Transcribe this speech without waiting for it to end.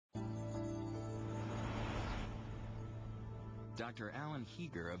Dr. Alan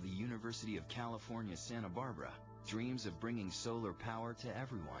Heeger of the University of California, Santa Barbara, dreams of bringing solar power to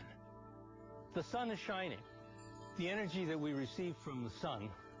everyone. The sun is shining. The energy that we receive from the sun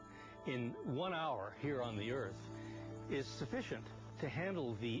in 1 hour here on the Earth is sufficient to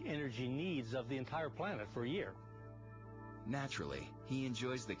handle the energy needs of the entire planet for a year. Naturally, he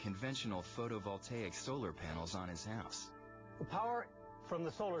enjoys the conventional photovoltaic solar panels on his house. The power from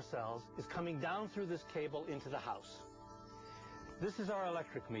the solar cells is coming down through this cable into the house. This is our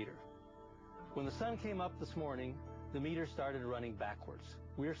electric meter. When the sun came up this morning, the meter started running backwards.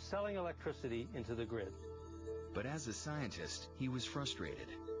 We're selling electricity into the grid. But as a scientist, he was frustrated.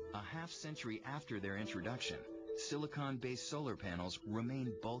 A half-century after their introduction, silicon-based solar panels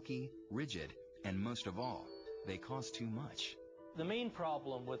remain bulky, rigid, and most of all, they cost too much. The main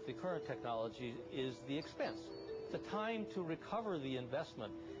problem with the current technology is the expense. The time to recover the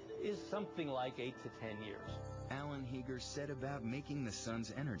investment is something like 8 to 10 years. Alan Heeger set about making the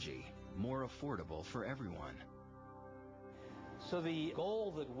sun's energy more affordable for everyone. So the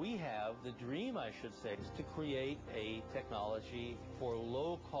goal that we have, the dream I should say, is to create a technology for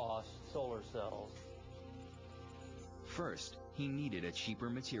low-cost solar cells. First, he needed a cheaper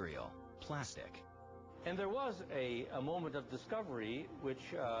material, plastic. And there was a moment of discovery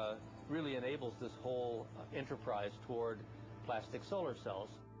which really enables this whole enterprise toward plastic solar cells.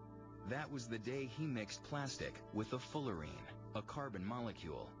 That was the day he mixed plastic with a fullerene, a carbon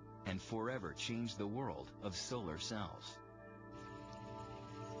molecule, and forever changed the world of solar cells.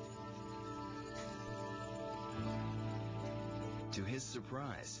 To his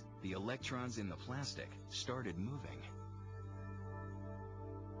surprise, the electrons in the plastic started moving.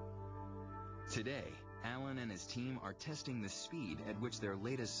 Today, Alan and his team are testing the speed at which their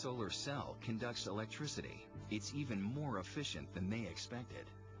latest solar cell conducts electricity. It's even more efficient than they expected.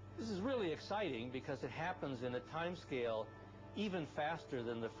 This is really exciting because it happens in a time scale even faster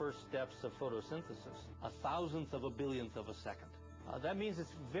than the first steps of photosynthesis, 1,000th of a billionth of a second. That means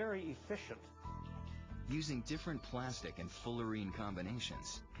it's very efficient. Using different plastic and fullerene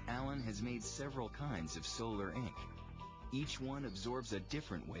combinations, Alan has made several kinds of solar ink. Each one absorbs a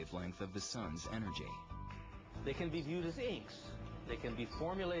different wavelength of the sun's energy. They can be viewed as inks. They can be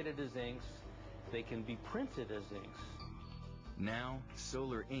formulated as inks. They can be printed as inks. Now,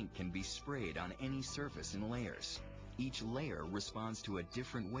 solar ink can be sprayed on any surface in layers. Each layer responds to a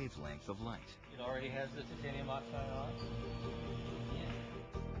different wavelength of light. It already has the titanium oxide on it?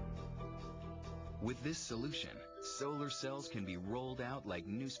 With this solution, solar cells can be rolled out like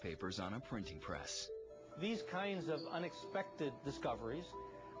newspapers on a printing press. These kinds of unexpected discoveries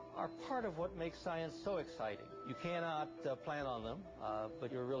are part of what makes science so exciting. You cannot plan on them,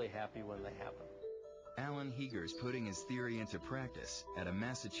 but you're really happy when they happen. Alan Heeger's putting his theory into practice at a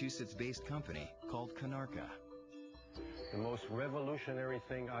Massachusetts-based company called Konarka. The most revolutionary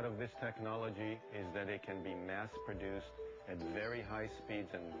thing out of this technology is that it can be mass-produced at very high speeds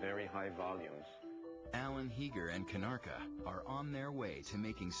and very high volumes. Alan Heeger and Konarka are on their way to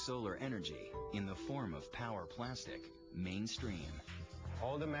making solar energy in the form of power plastic mainstream.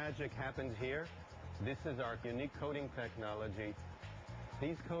 All the magic happens here. This is our unique coating technology.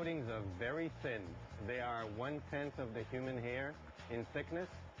 These coatings are very thin. They are 1/10 of the human hair in thickness.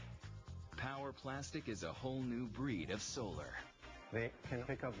 Power plastic is a whole new breed of solar. They can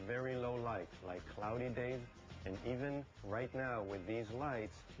pick up very low light, like cloudy days. And even right now, with these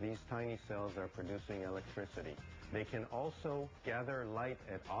lights, these tiny cells are producing electricity. They can also gather light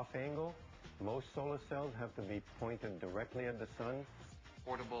at off angle. Most solar cells have to be pointed directly at the sun.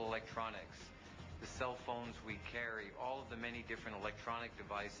 Portable electronics, the cell phones we carry, all of the many different electronic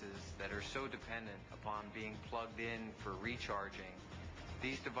devices that are so dependent upon being plugged in for recharging.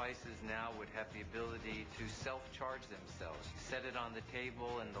 These devices now would have the ability to self-charge themselves. You set it on the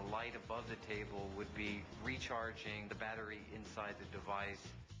table and the light above the table would be recharging the battery inside the device.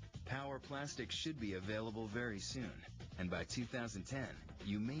 Power plastic should be available very soon, and by 2010,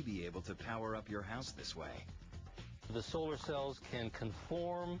 you may be able to power up your house this way. The solar cells can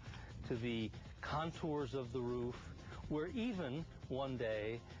conform to the contours of the roof, where even one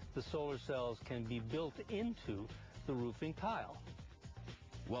day the solar cells can be built into the roofing tile.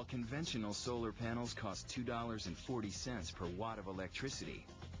 While conventional solar panels cost $2.40 per watt of electricity,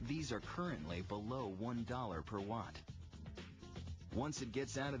 these are currently below $1 per watt. Once it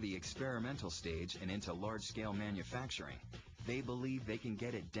gets out of the experimental stage and into large-scale manufacturing, they believe they can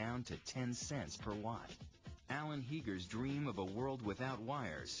get it down to 10 cents per watt. Alan Heeger's dream of a world without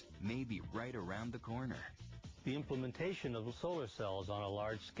wires may be right around the corner. The implementation of solar cells on a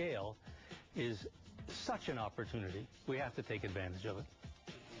large scale is such an opportunity. We have to take advantage of it.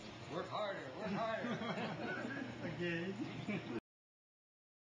 Work harder, work harder. did.